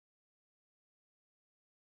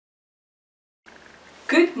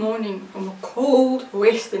Good morning from a cold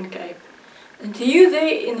Western Cape. And to you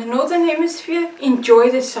there in the Northern Hemisphere,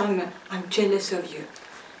 enjoy the summer. I'm jealous of you.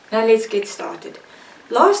 Now let's get started.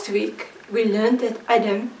 Last week we learned that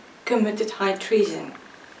Adam committed high treason.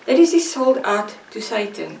 That is, he sold out to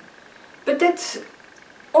Satan. But that's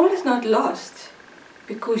all is not lost,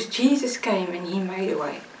 because Jesus came and he made a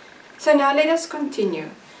way. So now let us continue.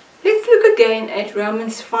 Let's look again at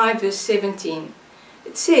Romans 5 verse 17.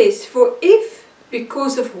 It says, "For if,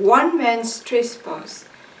 because of one man's trespass,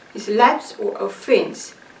 his lapse or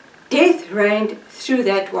offense, death reigned through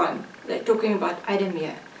that one," they're talking about Adam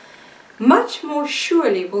here, "much more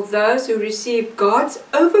surely will those who receive God's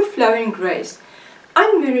overflowing grace,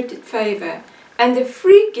 unmerited favor, and the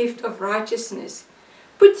free gift of righteousness,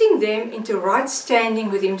 putting them into right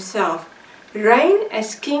standing with himself, reign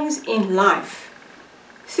as kings in life,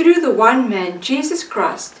 through the one man, Jesus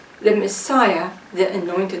Christ, the Messiah, the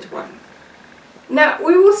Anointed One." Now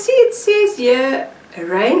we will see it says here,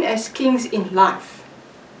 reign as kings in life,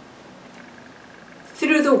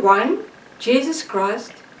 through the one, Jesus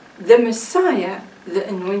Christ, the Messiah, the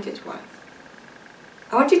Anointed One.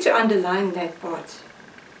 I want you to underline that part.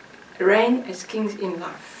 Reign as kings in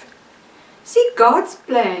life. See, God's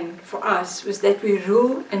plan for us was that we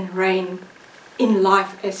rule and reign in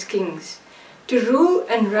life as kings. To rule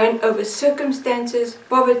and reign over circumstances,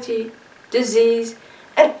 poverty, disease,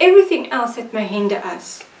 and everything else that may hinder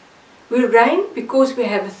us. We reign because we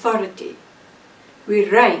have authority. We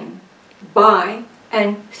reign by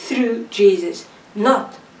and through Jesus,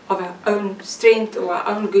 not of our own strength or our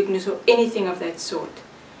own goodness or anything of that sort.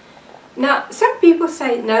 Now, some people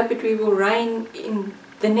say, no, but we will reign in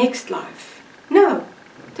the next life. No,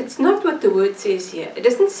 that's not what the word says here. It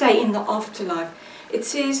doesn't say in the afterlife. It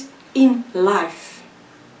says in life.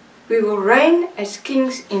 We will reign as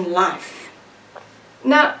kings in life.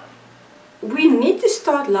 Now, we need to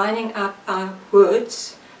start lining up our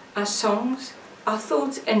words, our songs, our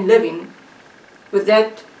thoughts and living with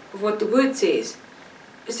that, what the word says.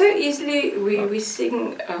 So easily we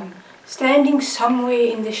sing, standing somewhere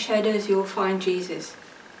in the shadows you'll find Jesus.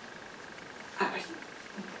 I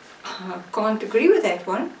can't agree with that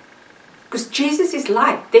one, because Jesus is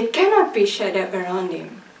light. There cannot be shadow around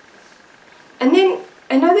him. And then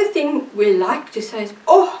another thing we like to say is,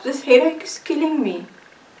 oh, this headache is killing me.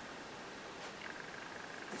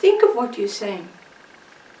 Think of what you're saying.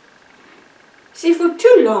 See, for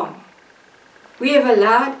too long, we have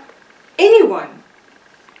allowed anyone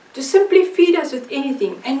to simply feed us with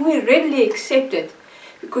anything, and we readily accept it.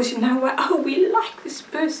 Because, you know what, oh, we like this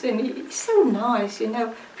person, he's so nice, you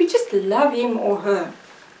know, we just love him or her.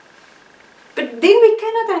 But then we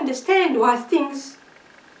cannot understand why things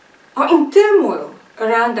are in turmoil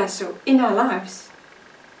around us or in our lives.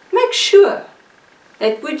 Make sure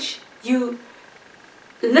that which you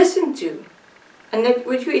listen to and that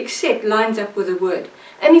which you accept lines up with the word.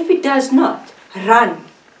 And if it does not, run.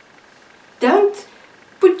 Don't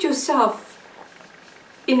put yourself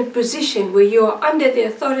in a position where you are under the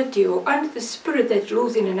authority or under the spirit that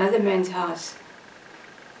rules in another man's house.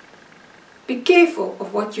 Be careful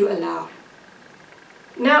of what you allow.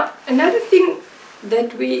 Now, another thing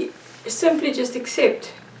that we simply just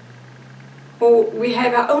accept, or we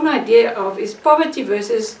have our own idea of, is poverty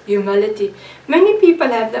versus humility. Many people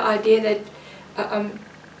have the idea that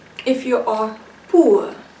if you are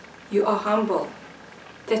poor, you are humble.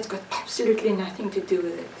 That's got absolutely nothing to do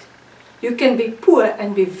with it. You can be poor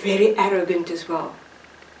and be very arrogant as well.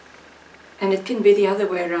 And it can be the other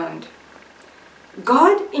way around.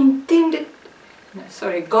 God did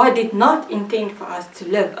not intend for us to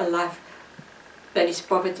live a life that is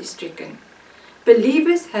poverty-stricken.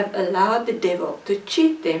 Believers have allowed the devil to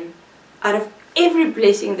cheat them out of every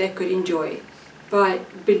blessing they could enjoy by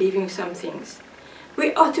believing some things.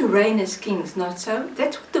 We are to reign as kings, not so?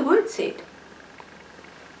 That's what the word said.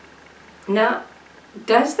 Now,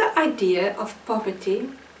 does the idea of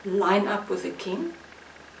poverty line up with a king?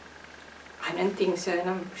 I don't think so, and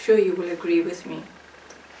I'm sure you will agree with me.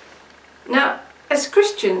 Now, as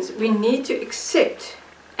Christians, we need to accept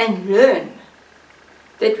and learn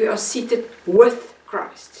that we are seated with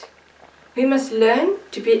Christ. We must learn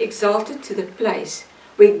to be exalted to the place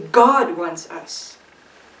where God wants us.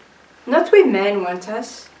 Not where man wants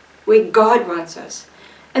us, where God wants us.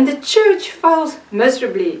 And the church fails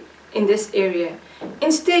miserably in this area.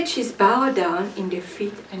 Instead, she's bowed down in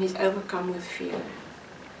defeat and is overcome with fear.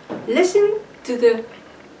 Listen to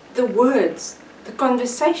the words, the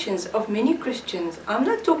conversations of many Christians. I'm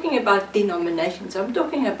not talking about denominations, I'm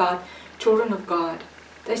talking about children of God.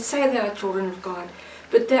 They say they are children of God,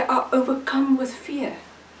 but they are overcome with fear.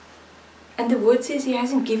 And the word says he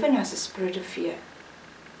hasn't given us a spirit of fear,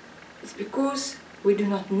 It's because we do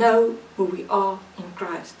not know who we are in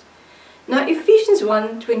Christ. Now Ephesians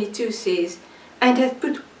 1:22 says, and hath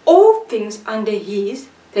put all things under his,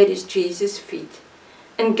 that is Jesus' feet,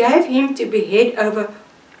 and gave him to be head over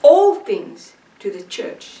all things to the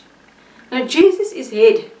church. Now Jesus is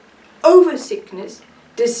head over sickness,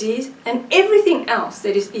 disease, and everything else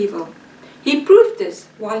that is evil. He proved this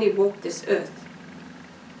while he walked this earth.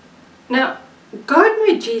 Now, God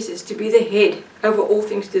made Jesus to be the head over all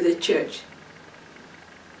things to the church.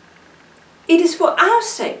 It is for our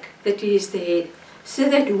sake that he is the head, so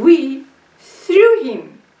that we, through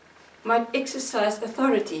him, might exercise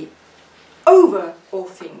authority over all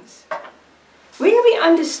things. When we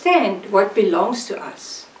understand what belongs to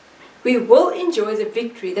us, we will enjoy the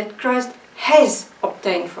victory that Christ has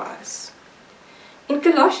obtained for us. In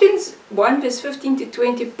Colossians 1 verse 15 to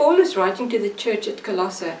 20, Paul is writing to the church at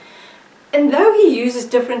Colossae, and though he uses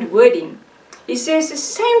different wording, he says the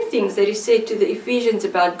same things that he said to the Ephesians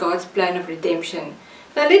about God's plan of redemption.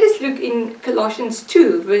 Now let us look in Colossians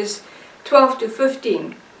 2 verse 12 to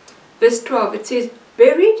 15. Verse 12, it says,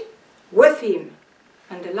 buried with him,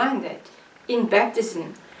 underline that, in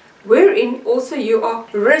baptism, wherein also you are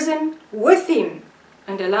risen with him,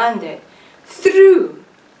 underline that, through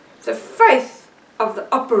the faith of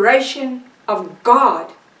the operation of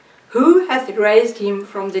God, who hath raised him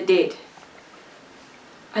from the dead.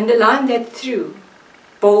 Underline that, through,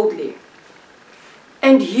 boldly.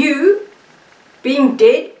 And you, being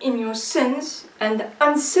dead in your sins and the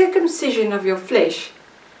uncircumcision of your flesh,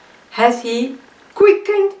 hath he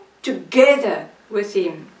quickened together with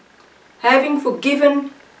him, having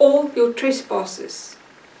forgiven all your trespasses,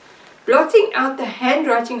 blotting out the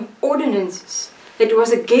handwriting of ordinances that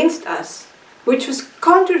was against us, which was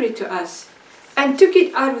contrary to us, and took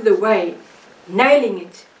it out of the way, nailing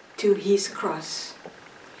it to his cross.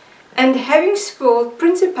 And having spoiled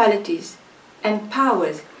principalities and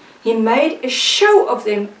powers, he made a show of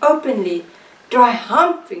them openly,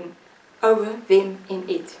 triumphing over them in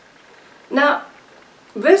it. Now,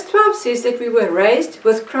 verse 12 says that we were raised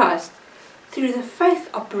with Christ through the faith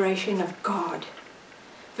operation of God.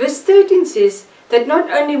 Verse 13 says that not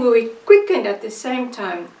only were we quickened at the same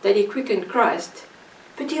time that he quickened Christ,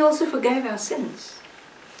 but he also forgave our sins.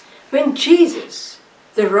 When Jesus,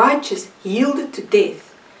 the righteous, yielded to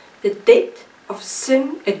death, the debt of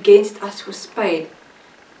sin against us was paid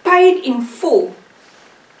in full.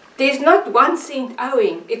 There's not 1 cent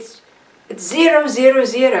owing. It's 0, 0,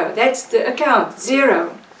 0. That's the account,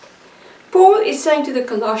 0. Paul is saying to the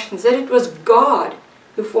Colossians that it was God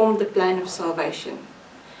who formed the plan of salvation.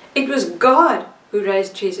 It was God who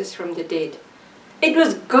raised Jesus from the dead. It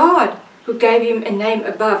was God who gave him a name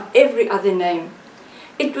above every other name.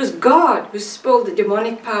 It was God who spoiled the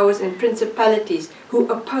demonic powers and principalities who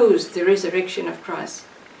opposed the resurrection of Christ.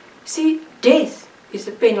 See, death is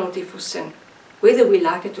the penalty for sin, whether we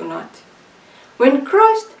like it or not. When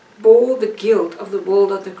Christ bore the guilt of the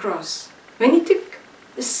world at the cross, when he took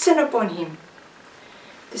the sin upon him,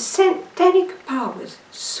 the satanic powers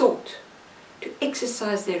sought to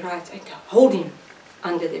exercise their rights and to hold him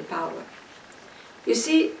under their power. You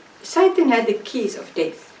see, Satan had the keys of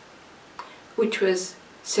death, which was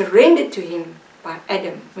surrendered to him by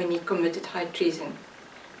Adam when he committed high treason.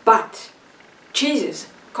 But Jesus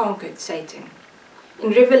conquered Satan.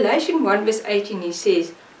 In Revelation 1 verse 18 he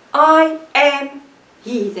says, I am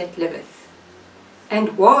he that liveth,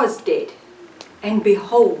 and was dead, and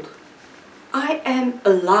behold, I am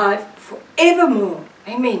alive forevermore,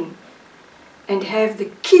 amen, and have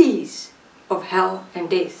the keys of hell and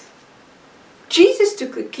death. Jesus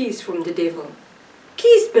took the keys from the devil.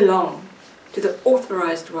 Keys belong to the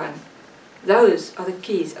authorized one. Those are the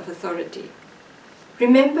keys of authority.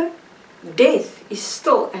 Remember, death is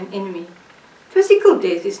still an enemy. Physical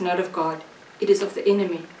death is not of God, it is of the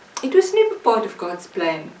enemy. It was never part of God's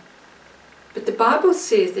plan. But the Bible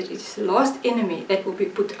says that it is the last enemy that will be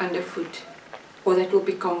put underfoot, or that will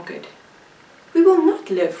be conquered. We will not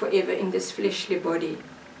live forever in this fleshly body.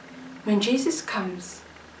 When Jesus comes,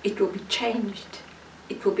 it will be changed.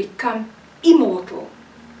 It will become immortal.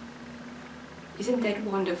 Isn't that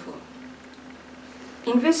wonderful?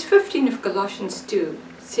 In verse 15 of Colossians 2,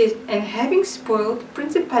 it says, and having spoiled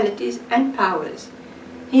principalities and powers,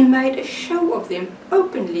 he made a show of them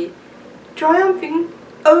openly, triumphing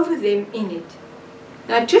over them in it.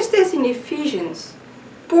 Now, just as in Ephesians,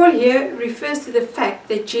 Paul here refers to the fact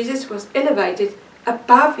that Jesus was elevated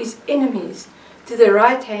above his enemies to the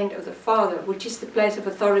right hand of the Father, which is the place of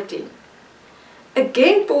authority.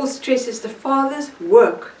 Again, Paul stresses the Father's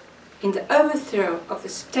work in the overthrow of the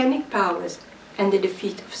satanic powers and the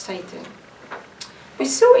defeat of Satan. We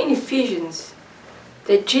saw in Ephesians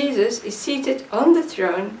that Jesus is seated on the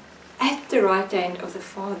throne at the right hand of the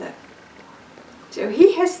Father. So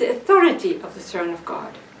he has the authority of the throne of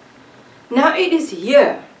God. Now it is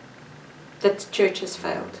here that the church has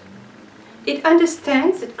failed. It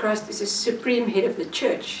understands that Christ is the supreme head of the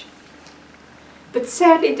church. But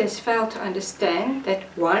sadly it has failed to understand that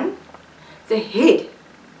 1, the head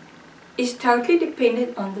is totally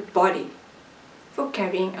dependent on the body for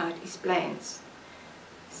carrying out his plans.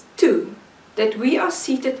 2, that we are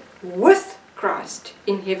seated with Christ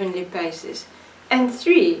in heavenly places. And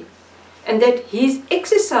 3, and that his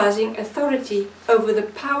exercising authority over the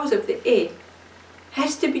powers of the air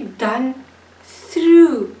has to be done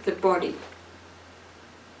through the body.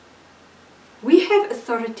 We have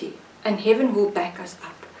authority, and heaven will back us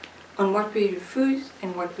up on what we refuse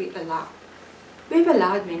and what we allow. We've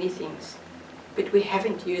allowed many things, but we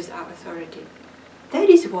haven't used our authority. That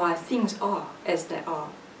is why things are as they are.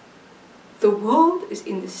 The world is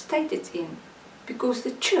in the state it's in because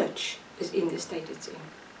the church is in the state it's in.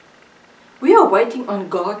 We are waiting on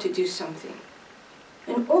God to do something,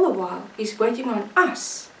 and all the while he's waiting on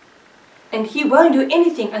us, and he won't do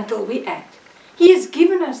anything until we act. He has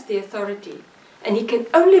given us the authority, and he can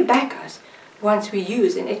only back us once we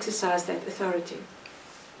use and exercise that authority.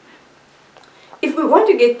 If we want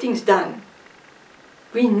to get things done,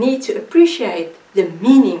 we need to appreciate the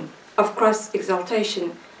meaning of Christ's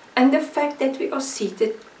exaltation and the fact that we are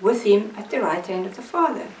seated with him at the right hand of the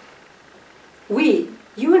Father. We,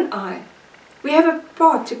 you and I, we have a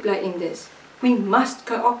part to play in this. We must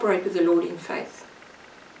cooperate with the Lord in faith.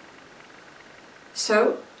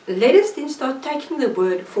 So, let us then start taking the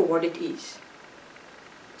word for what it is.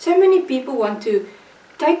 So many people want to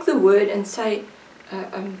take the word and say,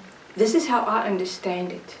 this is how I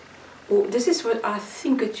understand it, or this is what I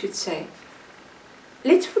think it should say.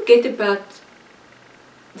 Let's forget about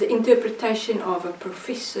the interpretation of a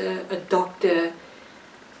professor, a doctor,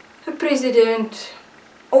 a president,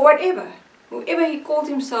 or whatever. Whoever he calls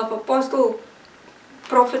himself, apostle,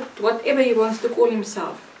 prophet, whatever he wants to call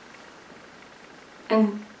himself.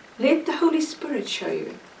 And let the Holy Spirit show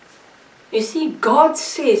you. You see, God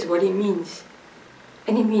says what he means,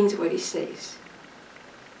 and he means what he says.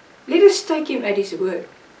 Let us take him at his word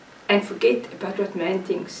and forget about what man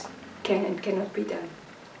thinks can and cannot be done.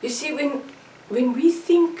 You see, when we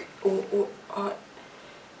think or are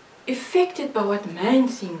affected by what man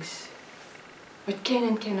thinks, what can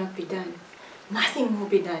and cannot be done, nothing will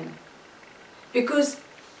be done. Because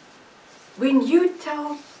when you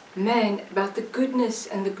tell man about the goodness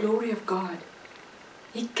and the glory of God,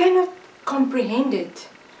 he cannot comprehend it.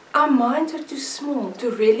 Our minds are too small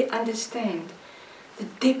to really understand the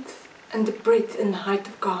depth and the breadth and the height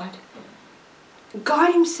of God.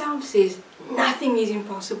 God himself says nothing is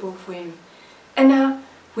impossible for him. And now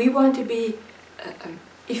we want to be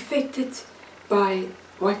affected by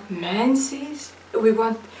what man says. We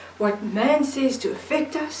want what man says to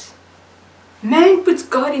affect us. Man puts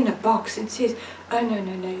God in a box and says, oh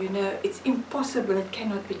no, it's impossible, it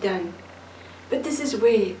cannot be done. But this is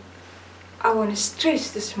where I want to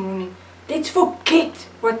stress this morning. Let's forget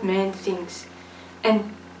what man thinks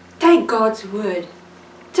and take God's word.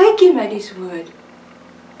 Take him at his word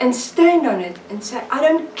and stand on it and say, I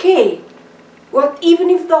don't care what,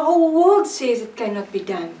 even if the whole world says it cannot be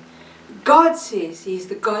done. God says he is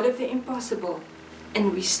the God of the impossible,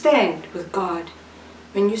 and we stand with God.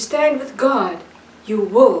 When you stand with God, you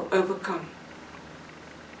will overcome.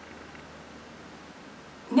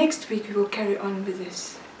 Next week we will carry on with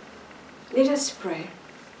this. Let us pray.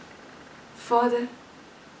 Father,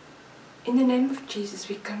 in the name of Jesus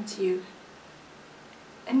we come to you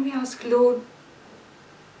and we ask, Lord,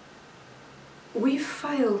 we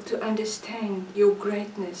fail to understand your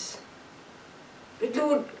greatness. But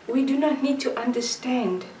Lord, we do not need to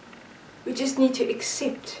understand. We just need to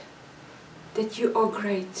accept that you are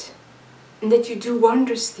great and that you do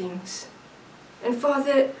wondrous things. And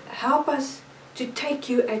Father, help us to take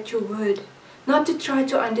you at your word, not to try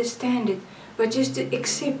to understand it, but just to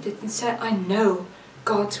accept it and say, I know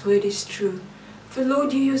God's word is true. For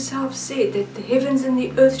Lord, you yourself said that the heavens and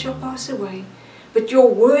the earth shall pass away, but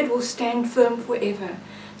your word will stand firm forever.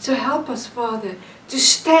 So help us, Father, to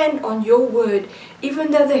stand on your word,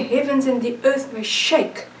 even though the heavens and the earth may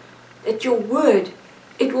shake, that your word,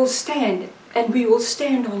 it will stand, and we will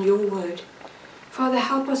stand on your word. Father,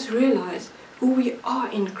 help us realize who we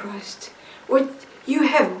are in Christ, what you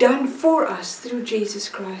have done for us through Jesus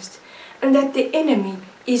Christ, and that the enemy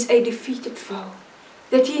is a defeated foe,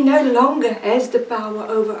 that he no longer has the power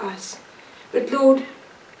over us. But Lord,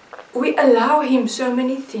 we allow him so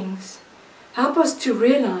many things. Help us to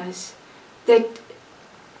realize that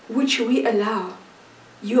which we allow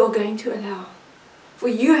you are going to allow. For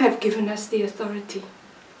you have given us the authority.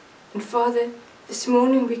 And Father, this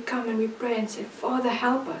morning we come and we pray and say, Father,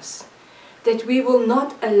 help us, that we will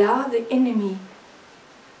not allow the enemy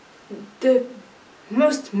the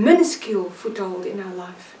most minuscule foothold in our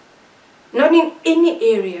life. Not in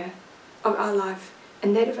any area of our life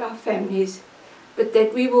and that of our families, but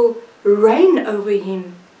that we will reign over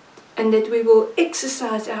him and that we will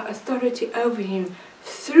exercise our authority over him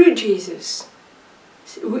through Jesus,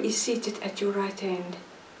 who is seated at your right hand.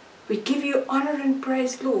 We give you honor and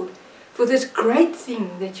praise, Lord, for this great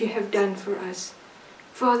thing that you have done for us.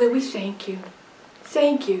 Father, we thank you.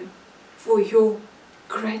 Thank you for your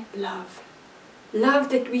great love. Love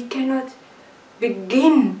that we cannot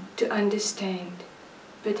begin to understand,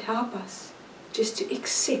 but help us just to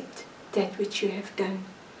accept that which you have done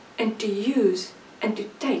and to use and to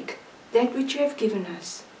take that which you have given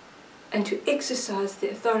us and to exercise the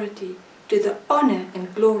authority to the honor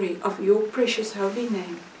and glory of your precious holy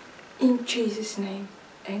name. In Jesus' name,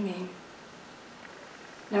 amen.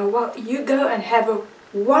 Now, while you go and have a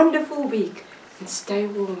wonderful week and stay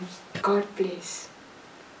warm. God bless.